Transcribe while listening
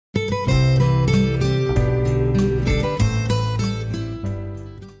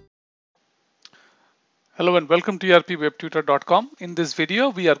Hello and welcome to erpwebtutor.com. In this video,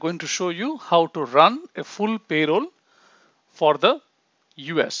 we are going to show you how to run a full payroll for the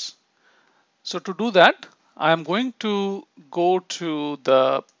US. So to do that, I am going to go to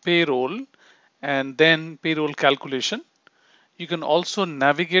the payroll and then payroll calculation. You can also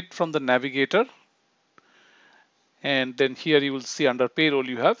navigate from the navigator, and then here you will see under payroll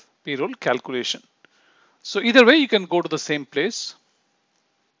you have payroll calculation. So either way, you can go to the same place.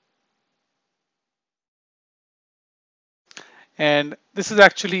 And this is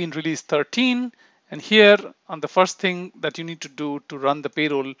actually in release 13. And here on the first thing that you need to do to run the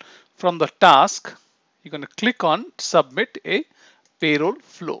payroll from the task, you're going to click on submit a payroll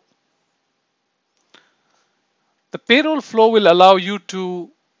flow. The payroll flow will allow you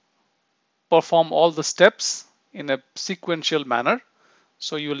to perform all the steps in a sequential manner,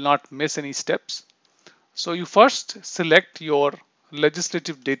 so you will not miss any steps. So you first select your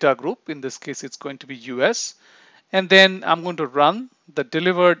legislative data group. In this case, it's going to be US. And then I'm going to run the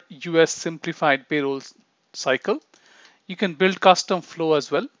delivered US simplified payroll cycle. You can build custom flow as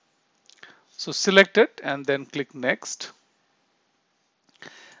well. So select it and then click next.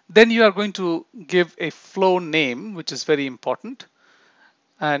 Then you are going to give a flow name, which is very important.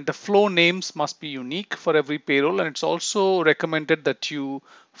 And the flow names must be unique for every payroll. And it's also recommended that you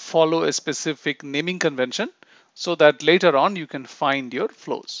follow a specific naming convention so that later on you can find your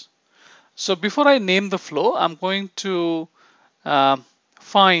flows. So before I name the flow, I'm going to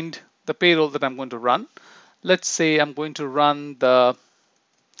find the payroll that I'm going to run. Let's say I'm going to run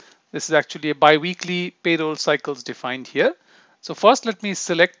this is actually a bi-weekly payroll cycles defined here. So first let me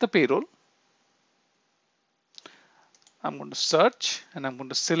select the payroll. I'm going to search and I'm going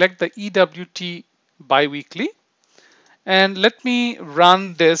to select the EWT bi-weekly. And let me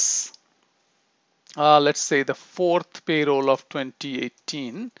run this, let's say the fourth payroll of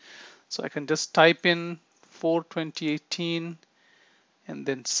 2018. So I can just type in 4/2018 and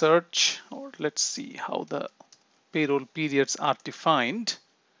then search, or let's see how the payroll periods are defined.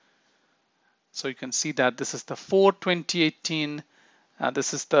 So you can see that this is the 4/2018.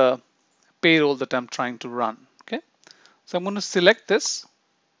 This is the payroll that I'm trying to run. Okay, so I'm going to select this.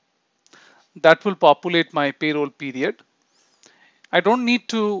 That will populate my payroll period. I don't need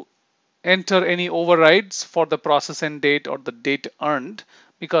to enter any overrides for the process end date or the date earned,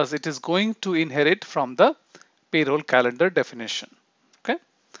 because it is going to inherit from the payroll calendar definition. Okay,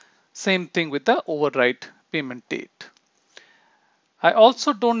 same thing with the override payment date. I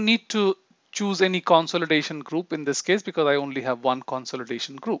also don't need to choose any consolidation group in this case because I only have one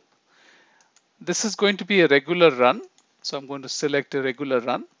consolidation group. This is going to be a regular run, so I'm going to select a regular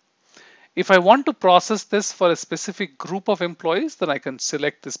run. If I want to process this for a specific group of employees, then I can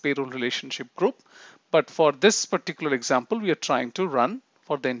select this payroll relationship group. But for this particular example, we are trying to run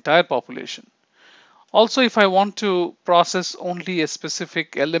for the entire population. Also, if I want to process only a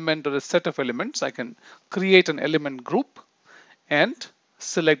specific element or a set of elements, I can create an element group and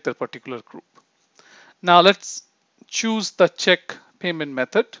select that particular group. Now let's choose the check payment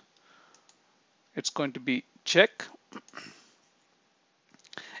method. It's going to be check.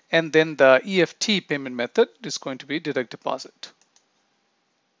 And then the EFT payment method is going to be direct deposit.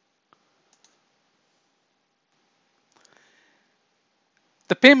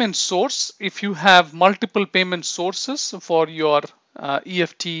 The payment source, if you have multiple payment sources for your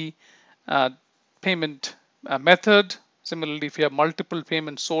EFT payment method, similarly, if you have multiple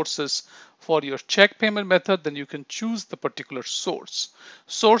payment sources for your check payment method, then you can choose the particular source.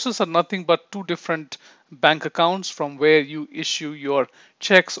 Sources are nothing but two different bank accounts from where you issue your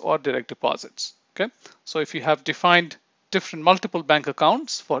checks or direct deposits. Okay, so if you have defined different multiple bank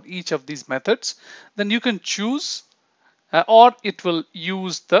accounts for each of these methods, then you can choose or it will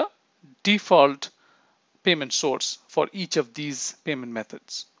use the default payment source for each of these payment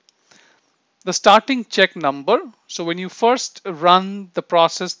methods. The starting check number. So when you first run the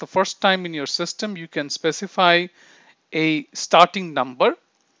process the first time in your system, you can specify a starting number,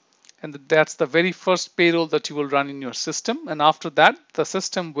 and that's the very first payroll that you will run in your system. And after that, the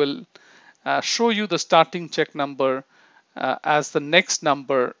system will show you the starting check number as the next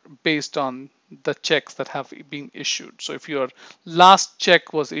number based on the checks that have been issued. So if your last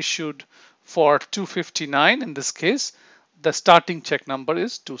check was issued for 259, in this case, the starting check number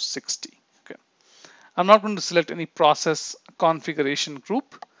is 260. Okay. I'm not going to select any process configuration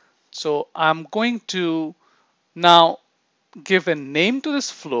group. So I'm going to now give a name to this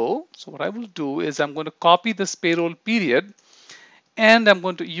flow. So what I will do is I'm going to copy this payroll period and I'm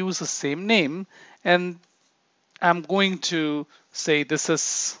going to use the same name, and I'm going to say this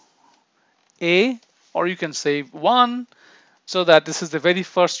is A, or you can say 1, so that this is the very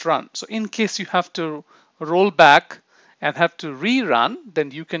first run. So in case you have to roll back and have to rerun,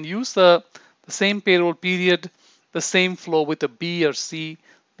 then you can use the same payroll period, the same flow with a B or C.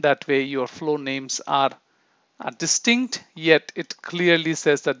 That way your flow names are distinct, yet it clearly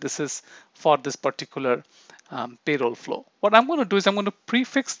says that this is for this particular payroll flow. What I'm going to do is I'm going to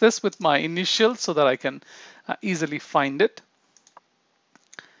prefix this with my initials so that I can easily find it.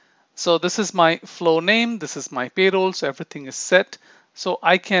 So this is my flow name, this is my payroll, so everything is set. So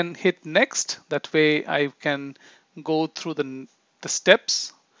I can hit next, that way I can go through the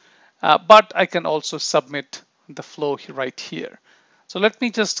steps, but I can also submit the flow right here. So let me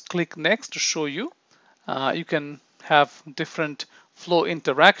just click next to show you. You can have different flow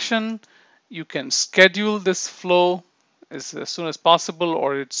interaction. You can schedule this flow as soon as possible,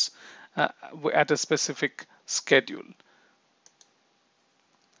 or it's at a specific schedule.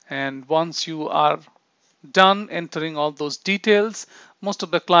 And once you are done entering all those details, most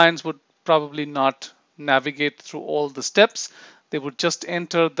of the clients would probably not navigate through all the steps. They would just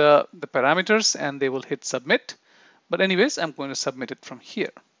enter the parameters and they will hit submit. But anyways, I'm going to submit it from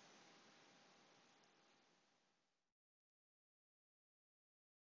here.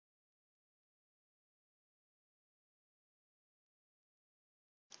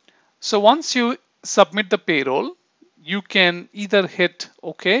 So once you submit the payroll, you can either hit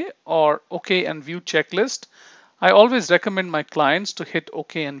OK or OK and view checklist. I always recommend my clients to hit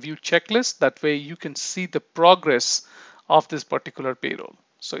OK and view checklist. That way you can see the progress of this particular payroll.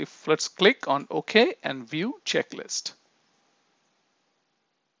 So if let's click on OK and view checklist.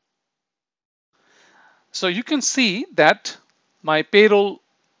 So you can see that my payroll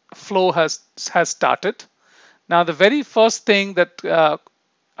flow has started. Now the very first thing that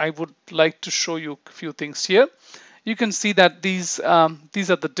I would like to show you a few things here. You can see that these are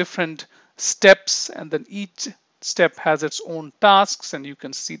the different steps, and then each step has its own tasks, and you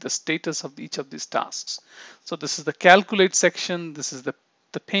can see the status of each of these tasks. So this is the calculate section, this is the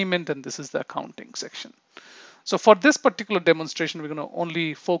payment, and this is the accounting section. So for this particular demonstration, we're going to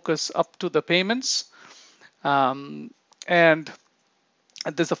only focus up to the payments. And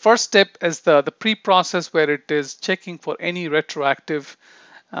there's the first step is the pre-process, where it is checking for any retroactive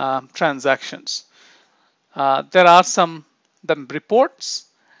transactions. There are some reports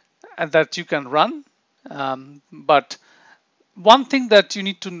that you can run, but one thing that you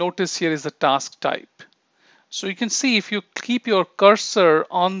need to notice here is the task type. So you can see if you keep your cursor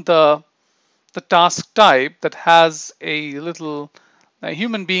on the task type that has a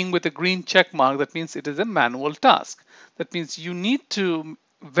human being with a green check mark, that means it is a manual task. That means you need to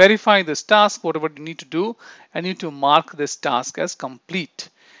verify this task, whatever you need to do, and you need to mark this task as complete.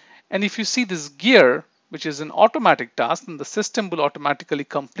 And if you see this gear, which is an automatic task, then the system will automatically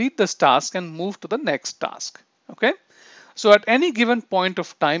complete this task and move to the next task. Okay. So at any given point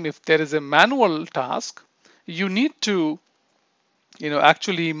of time, if there is a manual task, you need to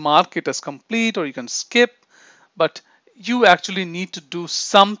actually mark it as complete, or you can skip, but you actually need to do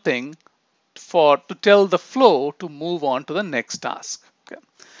something to tell the flow to move on to the next task. Okay.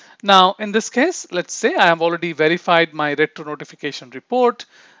 Now, in this case, let's say I have already verified my retro notification report.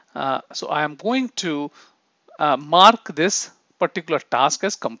 So I am going to mark this particular task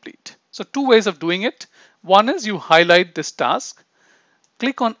as complete. So two ways of doing it. One is you highlight this task,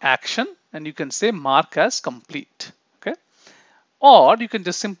 click on action, and you can say mark as complete. Okay. Or you can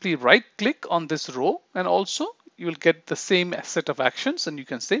just simply right click on this row, and also you will get the same set of actions, and you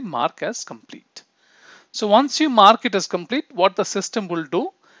can say mark as complete. So once you mark it as complete, what the system will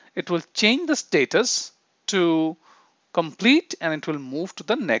do, it will change the status to complete, and it will move to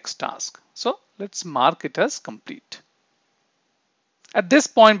the next task. So let's mark it as complete. At this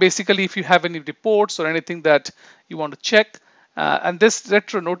point, basically, if you have any reports or anything that you want to check, and this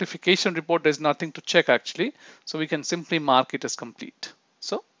retro notification report, there's nothing to check actually. So we can simply mark it as complete.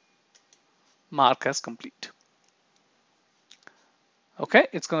 So mark as complete. Okay,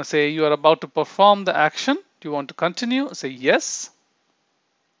 it's going to say you are about to perform the action. Do you want to continue? Say yes.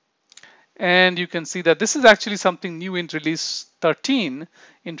 And you can see that this is actually something new in release 13.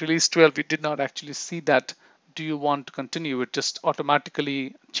 In release 12, we did not actually see that. Do you want to continue? It just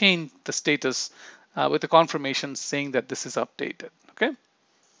automatically changed the status with a confirmation saying that this is updated. Okay.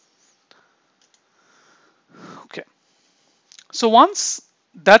 Okay. So once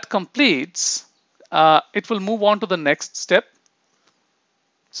that completes, it will move on to the next step.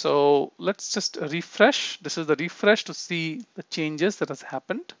 So let's just refresh. This is the refresh to see the changes that has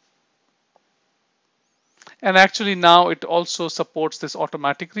happened. And actually now it also supports this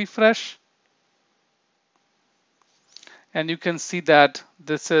automatic refresh. And you can see that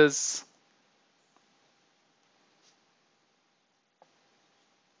this is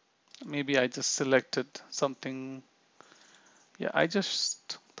Maybe I just selected something. Yeah, I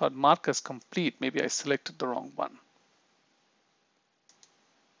just thought mark as complete. Maybe I selected the wrong one.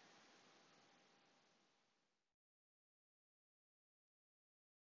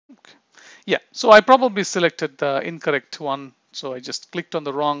 Okay. Yeah, so I probably selected the incorrect one. So I just clicked on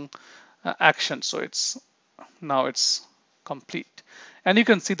the wrong action. So now it's complete. And you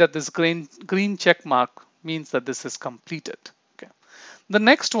can see that this green check mark means that this is completed. Okay. The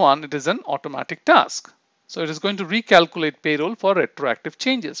next one, it is an automatic task. So it is going to recalculate payroll for retroactive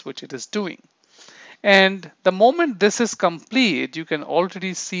changes, which it is doing. And the moment this is complete, you can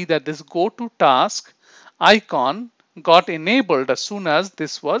already see that this go to task icon got enabled as soon as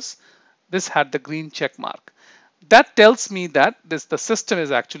this had the green check mark. That tells me that the system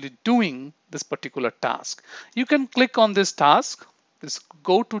is actually doing this particular task. You can click on this task, this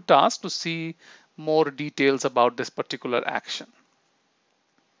go to task, to see more details about this particular action.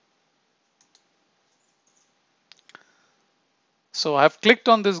 So I have clicked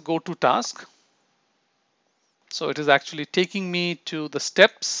on this go to task. So it is actually taking me to the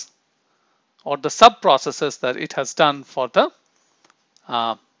steps or the sub processes that it has done for the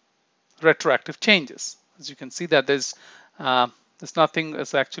uh, retroactive changes. As you can see that there's nothing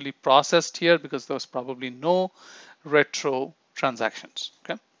is actually processed here because there was probably no retro transactions.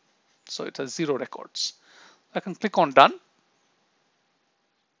 Okay, so it has 0 records. I can click on done.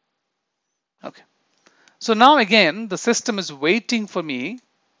 Okay, so now again the system is waiting for me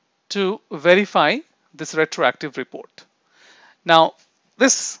to verify this retroactive report. Now,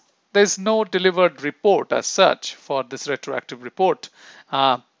 there's no delivered report as such for this retroactive report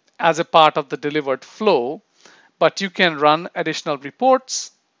as a part of the delivered flow, but you can run additional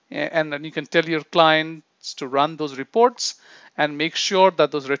reports and then you can tell your clients to run those reports and make sure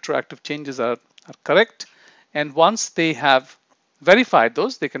that those retroactive changes are correct. And once they have verified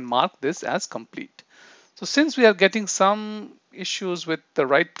those, they can mark this as complete. So since we are getting some issues with the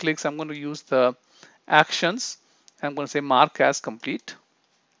right clicks, I'm going to use the actions. I'm going to say mark as complete.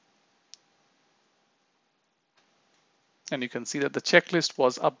 And you can see that the checklist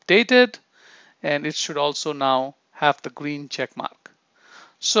was updated and it should also now have the green check mark.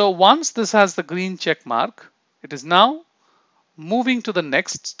 So once this has the green check mark, it is now moving to the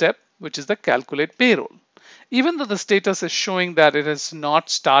next step, which is the calculate payroll. Even though the status is showing that it has not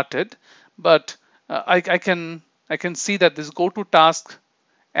started, but I can see that this go to task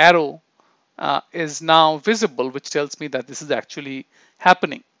arrow is now visible, which tells me that this is actually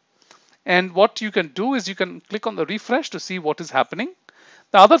happening. And what you can do is you can click on the refresh to see what is happening.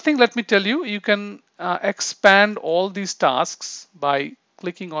 The other thing, let me tell you, you can expand all these tasks by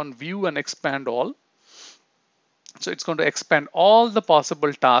clicking on view and expand all. So it's going to expand all the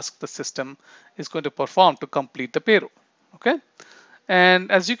possible tasks the system is going to perform to complete the payroll. Okay.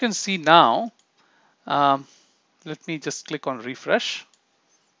 And as you can see now, let me just click on refresh.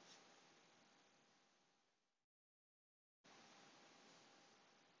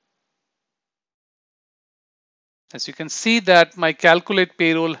 As you can see that my calculate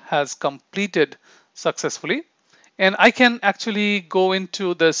payroll has completed successfully. And I can actually go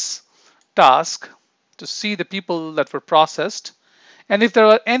into this task to see the people that were processed. And if there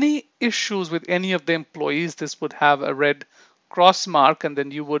are any issues with any of the employees, this would have a red cross mark, and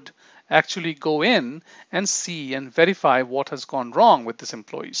then you would actually go in and see and verify what has gone wrong with these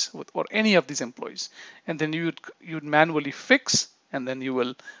employees or any of these employees. And then you'd manually fix, and then you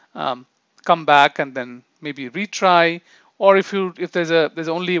will come back and then maybe retry. Or if there's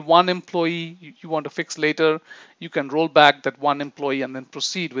only one employee you want to fix later, you can roll back that one employee and then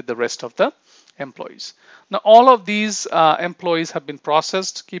proceed with the rest of the employees. Now all of these employees have been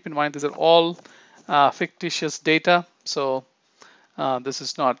processed. Keep in mind these are all fictitious data, so this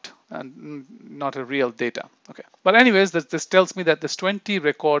is not a real data. Okay, but anyways, this tells me that this 20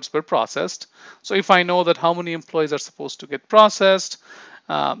 records were processed. So if I know that how many employees are supposed to get processed,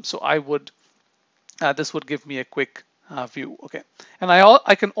 so I would this would give me a quick view. Okay, and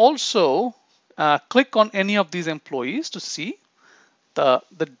I can also click on any of these employees to see the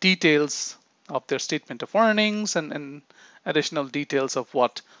details of their statement of earnings and additional details of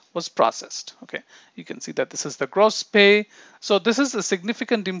what was processed. Okay, you can see that this is the gross pay. So this is a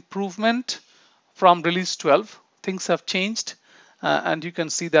significant improvement from release 12. Things have changed, and you can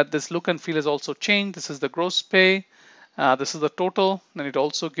see that this look and feel has also changed. This is the gross pay. This is the total, and it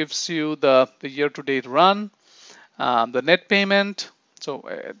also gives you the year-to-date run, the net payment, so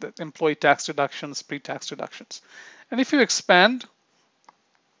the employee tax deductions, pre-tax deductions. And if you expand,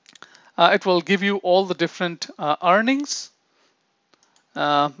 it will give you all the different earnings,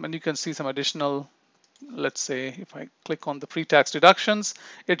 and you can see some additional let's say if I click on the pre-tax deductions,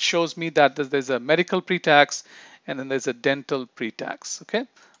 it shows me that there's a medical pre-tax and then there's a dental pre-tax. Okay,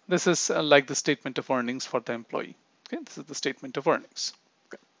 this is like the statement of earnings for the employee. Okay, this is the statement of earnings.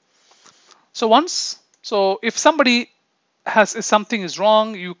 Okay. So if somebody if something is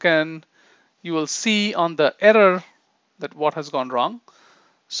wrong, you will see on the error that what has gone wrong.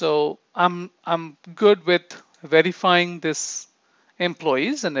 So I'm good with verifying this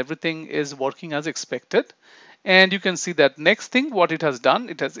employees and everything is working as expected. And you can see that next thing what it has done,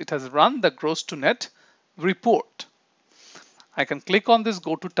 it has run the gross to net report. I can click on this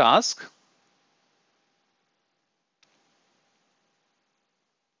go to task.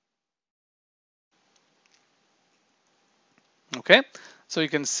 Okay, so you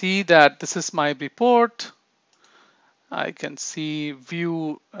can see that this is my report. I can see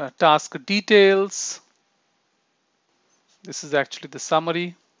view task details. This is actually the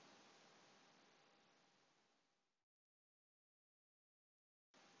summary.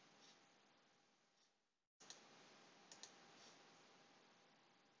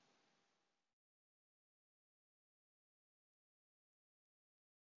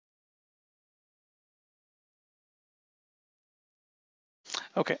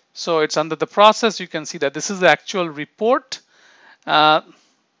 Okay, so it's under the process. You can see that this is the actual report.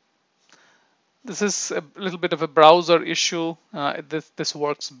 This is a little bit of a browser issue. This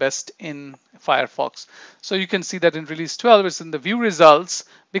works best in Firefox. So you can see that in release 12, it's in the view results.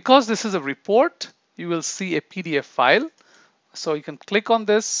 Because this is a report, you will see a PDF file. So you can click on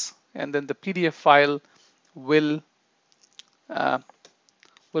this, and then the PDF file will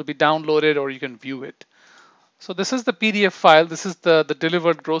be downloaded, or you can view it. So this is the PDF file. This is the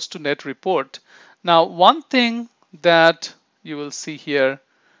delivered gross to net report. Now, one thing that you will see here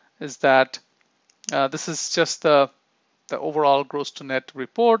is that this is just the overall gross to net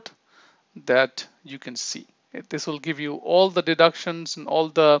report that you can see. This will give you all the deductions and all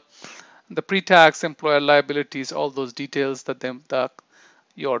the pre-tax employer liabilities, all those details that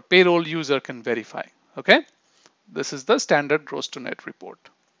your payroll user can verify. Okay, this is the standard gross to net report.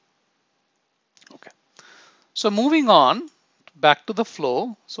 Okay, so moving on back to the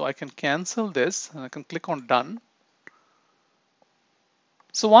flow. So I can cancel this and I can click on done.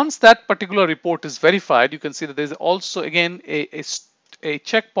 So once that particular report is verified, you can see that there's also again a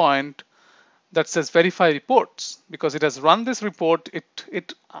checkpoint that says verify reports. Because it has run this report,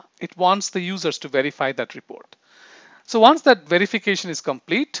 it wants the users to verify that report. So once that verification is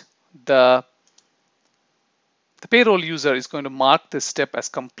complete, the payroll user is going to mark this step as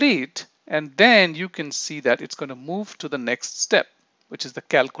complete, and then you can see that it's going to move to the next step, which is the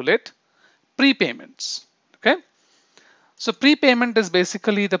calculate prepayments. Okay, so prepayment is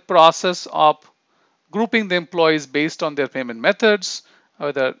basically the process of grouping the employees based on their payment methods,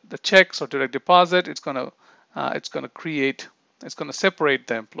 whether the checks or direct deposit. It's going to separate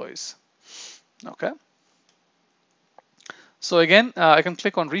the employees. Okay. So again, I can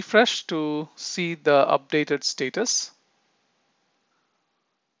click on refresh to see the updated status.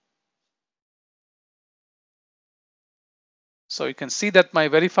 So you can see that my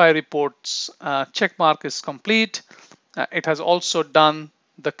verify reports check mark is complete. It has also done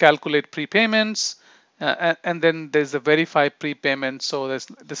the calculate prepayments, and then there's a verify prepayment. So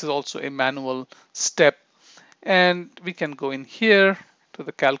this is also a manual step. And we can go in here to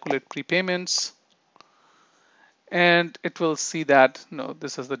the calculate prepayments. And it will see that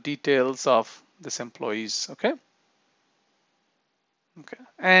this is the details of this employees. Okay.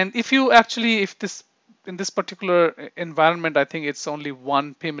 And if in this particular environment, I think it's only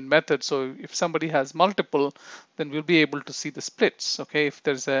one payment method. So if somebody has multiple, then we'll be able to see the splits. Okay. If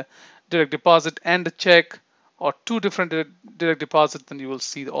there's a direct deposit and a check, or two different direct deposits, then you will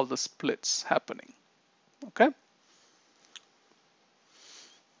see all the splits happening. Okay.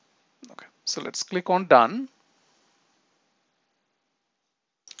 Okay. So let's click on done.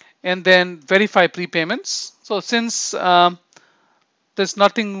 And then verify prepayments. So since there's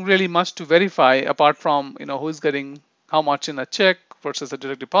nothing really much to verify apart from who's getting how much in a check versus a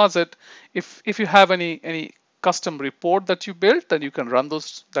direct deposit, if you have any custom report that you built, then you can run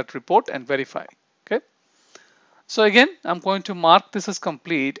that report and verify. Okay. So again, I'm going to mark this as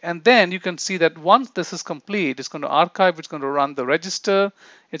complete, and then you can see that once this is complete, it's going to archive, it's going to run the register,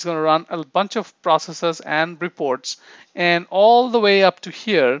 it's going to run a bunch of processes and reports, and all the way up to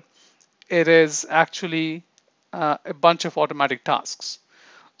here, it is actually a bunch of automatic tasks.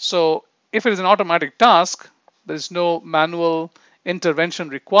 So if it is an automatic task, there is no manual intervention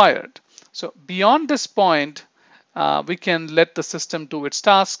required. So beyond this point, we can let the system do its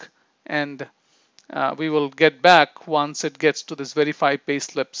task, and we will get back once it gets to this verify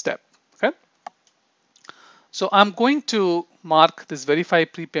payslip step. Okay. So I'm going to mark this verify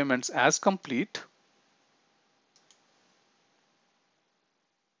prepayments as complete.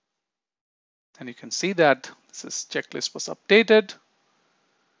 And you can see that this checklist was updated.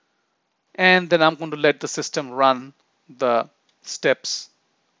 And then I'm going to let the system run the steps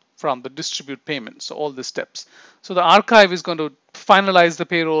from the distribute payment. So all the steps. So the archive is going to finalize the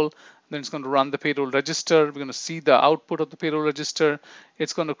payroll. Then it's going to run the payroll register. We're going to see the output of the payroll register.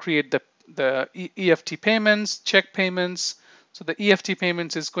 It's going to create the EFT payments, check payments. So the EFT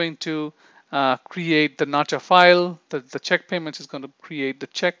payments is going to create the NACHA file. The check payments is going to create the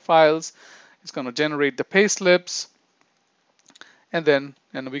check files. It's going to generate the pay slips. And then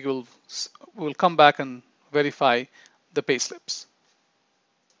we will come back and verify the pay slips.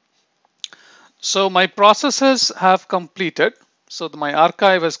 So my processes have completed. So my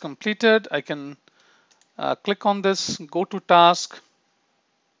archive has completed. I can click on this, go to task.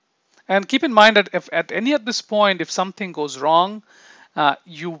 And keep in mind that if at any at this point, if something goes wrong,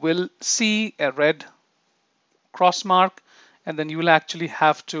 you will see a red cross mark, and then you will actually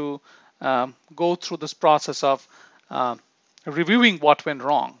have to go through this process of reviewing what went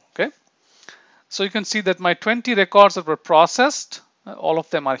wrong. Okay. So you can see that my 20 records that were processed, all of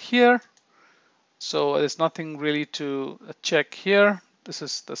them are here. So there's nothing really to check here. This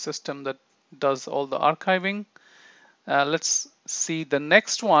is the system that does all the archiving. Let's see the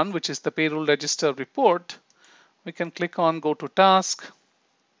next one, which is the payroll register report. We can click on go to task.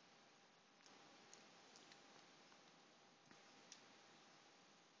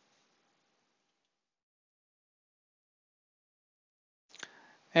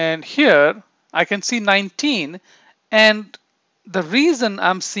 And here I can see 19. And the reason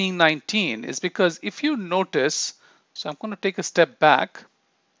I'm seeing 19 is because if you notice, so I'm going to take a step back.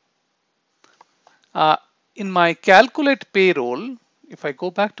 In my calculate payroll, if I go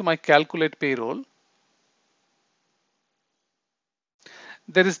back to my calculate payroll,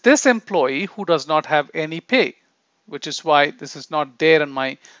 there is this employee who does not have any pay, which is why this is not there in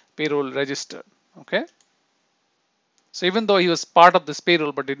my payroll register. Okay. So even though he was part of this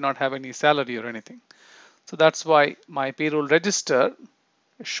payroll but did not have any salary or anything. So that's why my payroll register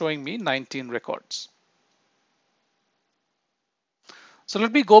is showing me 19 records. So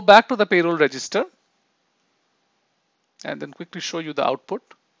let me go back to the payroll register and then quickly show you the output.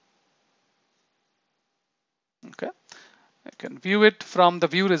 Okay. I can view it from the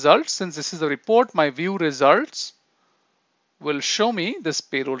view results. Since this is a report, my view results will show me this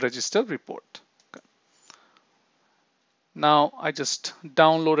payroll register report. Okay. Now I just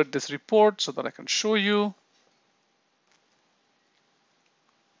downloaded this report so that I can show you.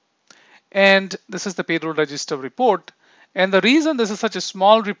 And this is the payroll register report. And the reason this is such a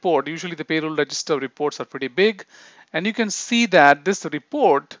small report, usually the payroll register reports are pretty big. And you can see that this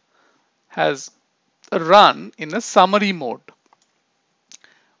report has run in a summary mode.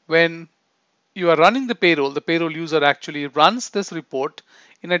 When you are running the payroll user actually runs this report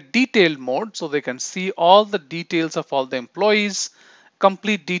in a detailed mode so they can see all the details of all the employees,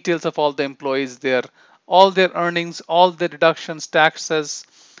 complete details of all the employees, all their earnings, all the deductions, taxes,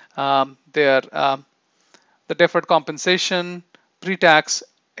 the deferred compensation, pre-tax,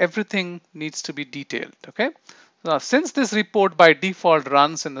 everything needs to be detailed. Okay. Now, since this report by default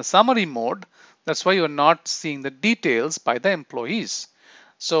runs in the summary mode, that's why you're not seeing the details by the employees.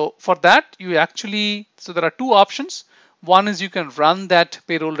 So for that, so there are two options. One is you can run that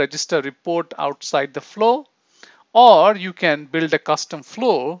payroll register report outside the flow, or you can build a custom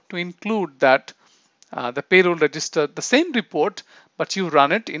flow to include that the payroll register, the same report, but you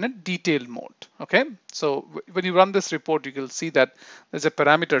run it in a detailed mode. Okay, so when you run this report, you will see that there's a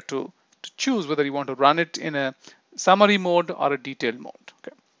parameter to choose whether you want to run it in a summary mode or a detailed mode.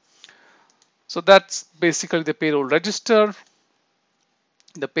 Okay, so that's basically the payroll register.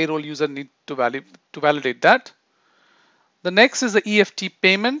 The payroll user needs to validate that. The next is the EFT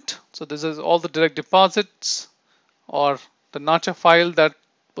payment. So this is all the direct deposits or the NACHA file that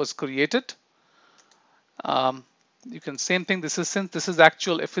was created. You can same thing. Since this is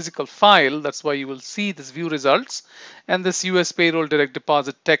actual a physical file, that's why you will see this view results. And this US Payroll direct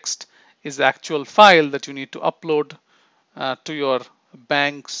deposit text is the actual file that you need to upload to your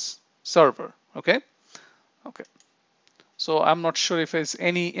bank's server. Okay. Okay. So I'm not sure if there's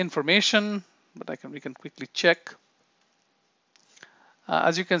any information, but we can quickly check.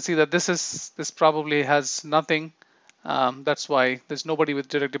 As you can see that this probably has nothing. That's why there's nobody with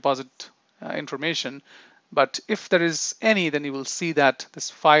direct deposit information. But if there is any, then you will see that this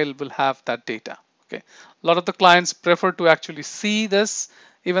file will have that data. Okay. A lot of the clients prefer to actually see this,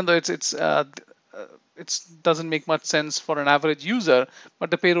 even though it doesn't make much sense for an average user,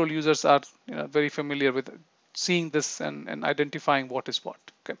 but the payroll users are very familiar with seeing this and identifying what is what.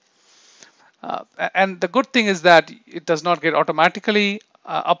 Okay. And the good thing is that it does not get automatically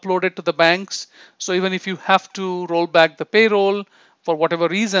uploaded to the banks. So even if you have to roll back the payroll for whatever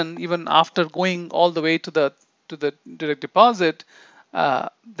reason, even after going all the way to the direct deposit,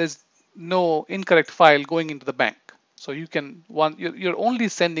 there's no incorrect file going into the bank. So you can you're only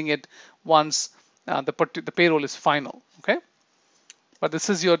sending it once the payroll is final. Okay, but this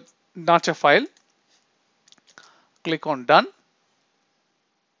is your Nacha file. Click on done.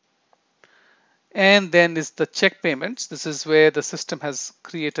 And then is the check payments. This is where the system has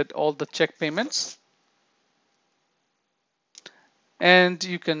created all the check payments. And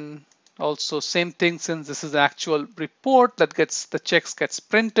you can also, same thing, since this is the actual report that gets the checks gets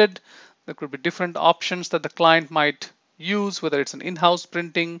printed, there could be different options that the client might use, whether it's an in-house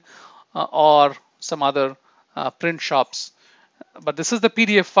printing or some other print shops. But this is the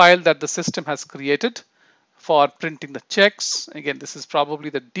PDF file that the system has created for printing the checks. Again, this is probably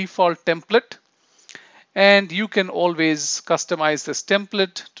the default template. And you can always customize this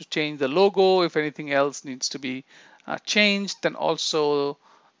template to change the logo if anything else needs to be changed. Then also,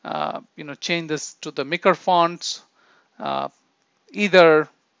 change this to the Micker fonts. Either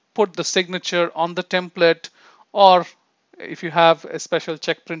put the signature on the template, or if you have a special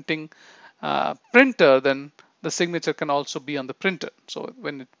check printing printer, then the signature can also be on the printer. So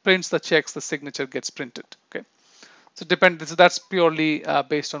when it prints the checks, the signature gets printed. Okay. So that's purely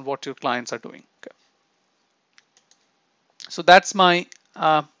based on what your clients are doing. Okay. So that's my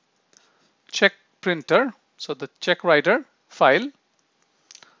check printer. So the check writer file.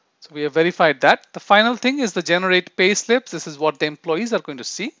 So we have verified that. The final thing is the generate pay slips. This is what the employees are going to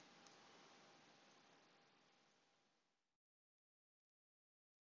see.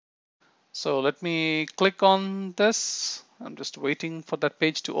 So let me click on this. I'm just waiting for that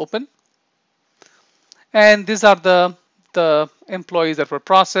page to open. And these are the employees that were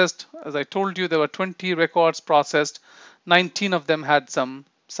processed. As I told you, there were 20 records processed. 19 of them had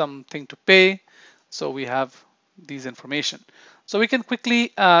something to pay. So we have these information. So we can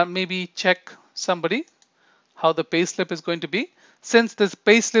quickly maybe check somebody how the pay slip is going to be. Since these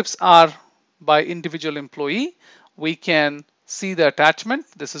pay slips are by individual employee, we can see the attachment.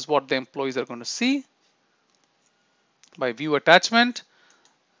 This is what the employees are going to see by view attachment.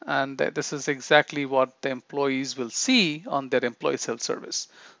 And this is exactly what the employees will see on their employee self-service.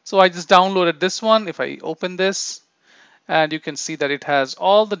 So I just downloaded this one. If I open this, and you can see that it has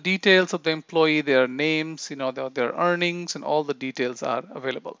all the details of the employee, their names, their earnings, and all the details are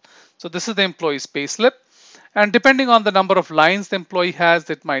available. So this is the employee's pay slip. And depending on the number of lines the employee has,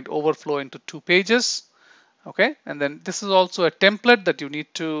 it might overflow into 2 pages. Okay, and then this is also a template that you need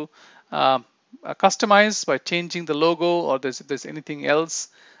to customize by changing the logo, or if there's anything else,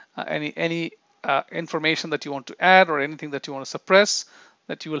 any information that you want to add or anything that you want to suppress,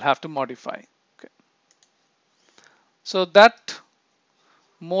 that you will have to modify. Okay. So that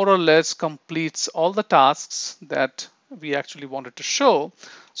more or less completes all the tasks that we actually wanted to show.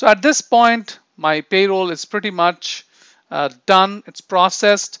 So at this point, my payroll is pretty much done. It's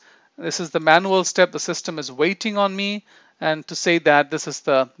processed. This is the manual step. The system is waiting on me and to say that this is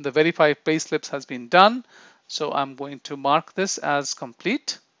the verify payslips has been done. So I'm going to mark this as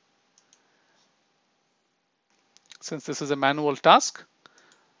complete, since this is a manual task.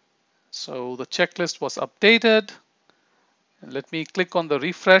 So the checklist was updated. And let me click on the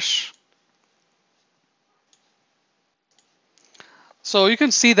refresh. So you can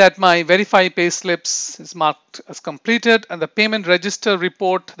see that my verify payslips is marked as completed, and the payment register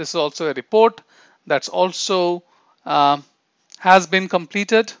report, this is also a report that's also has been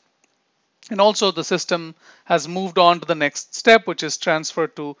completed. And also the system has moved on to the next step, which is transfer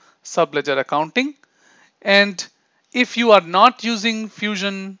to subledger accounting. And if you are not using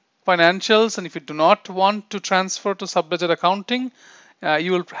Fusion Financials, and if you do not want to transfer to subledger accounting,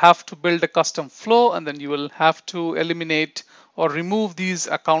 you will have to build a custom flow, and then you will have to eliminate or remove these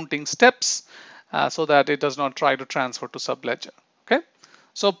accounting steps so that it does not try to transfer to subledger. Okay,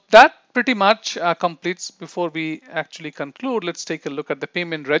 so that pretty much completes. Before we actually conclude, let's take a look at the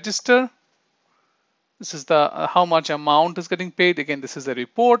payment register. This is the how much amount is getting paid. Again, this is a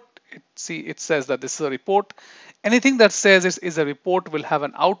report. It says that this is a report. Anything that says this is a report will have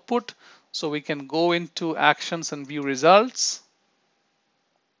an output. So we can go into actions and view results,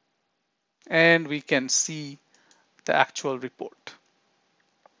 and we can see the actual report.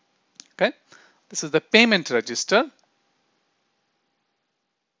 Okay, this is the payment register,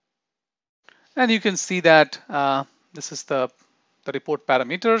 and you can see that this is the report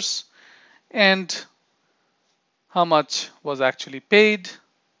parameters and how much was actually paid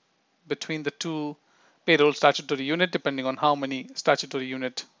between the two payroll statutory unit, depending on how many statutory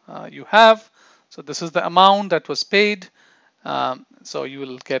unit you have. So this is the amount that was paid. So you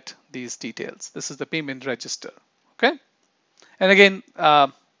will get these details. This is the payment register. Okay. And again,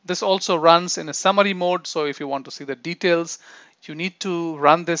 this also runs in a summary mode. So if you want to see the details, you need to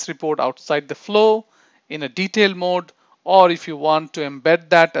run this report outside the flow in a detail mode, or if you want to embed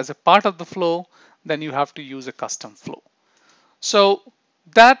that as a part of the flow, then you have to use a custom flow. So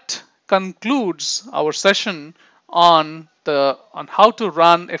that concludes our session on how to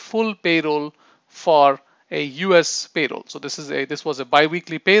run a full payroll for a US payroll. So this was a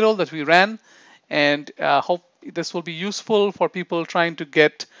biweekly payroll that we ran, and hope this will be useful for people trying to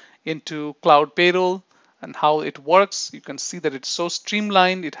get into cloud payroll and how it works. You can see that it's so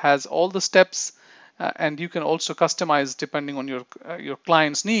streamlined. It has all the steps, and you can also customize depending on your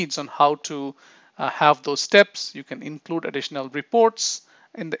client's needs on how to have those steps. You can include additional reports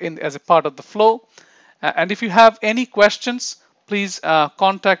as a part of the flow. And if you have any questions, please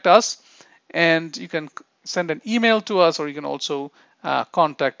contact us, and you can send an email to us, or you can also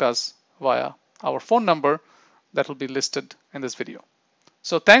contact us via our phone number that will be listed in this video.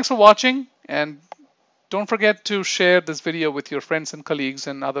 So thanks for watching, and don't forget to share this video with your friends and colleagues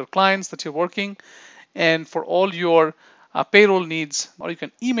and other clients that you're working. And for all your payroll needs, or you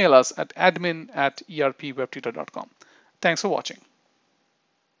can email us at admin@erpwebtutor.com. Thanks for watching.